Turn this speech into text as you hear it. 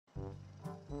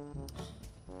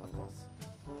Of course.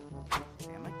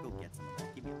 Okay, I might go get some of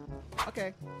that. Give me a minute.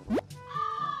 Okay.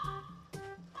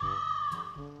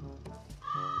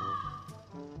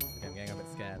 Okay, I'm getting a bit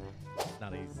scared. Now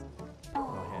that he's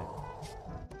not here.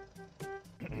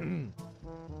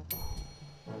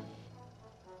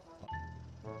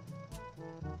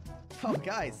 Oh,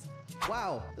 guys.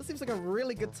 Wow. This seems like a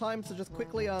really good time to just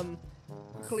quickly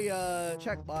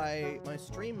check my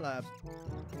Streamlabs.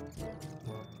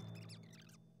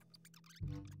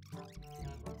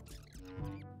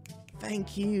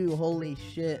 Thank you. Holy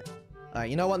shit. Alright,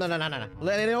 you know what? No. You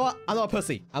know what? I'm not a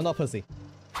pussy. I'm not a pussy.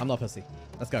 I'm not a pussy.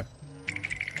 Let's go.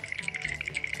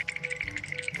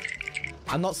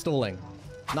 I'm not stalling.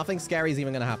 Nothing scary is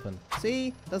even gonna happen.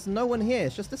 See? There's no one here.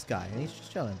 It's just this guy, and he's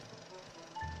just chilling.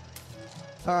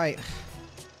 Alright.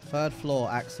 3rd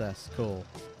floor access. Cool.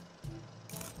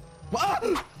 Ah!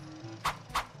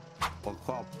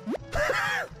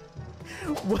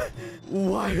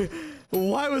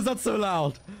 Why was that so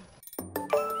loud?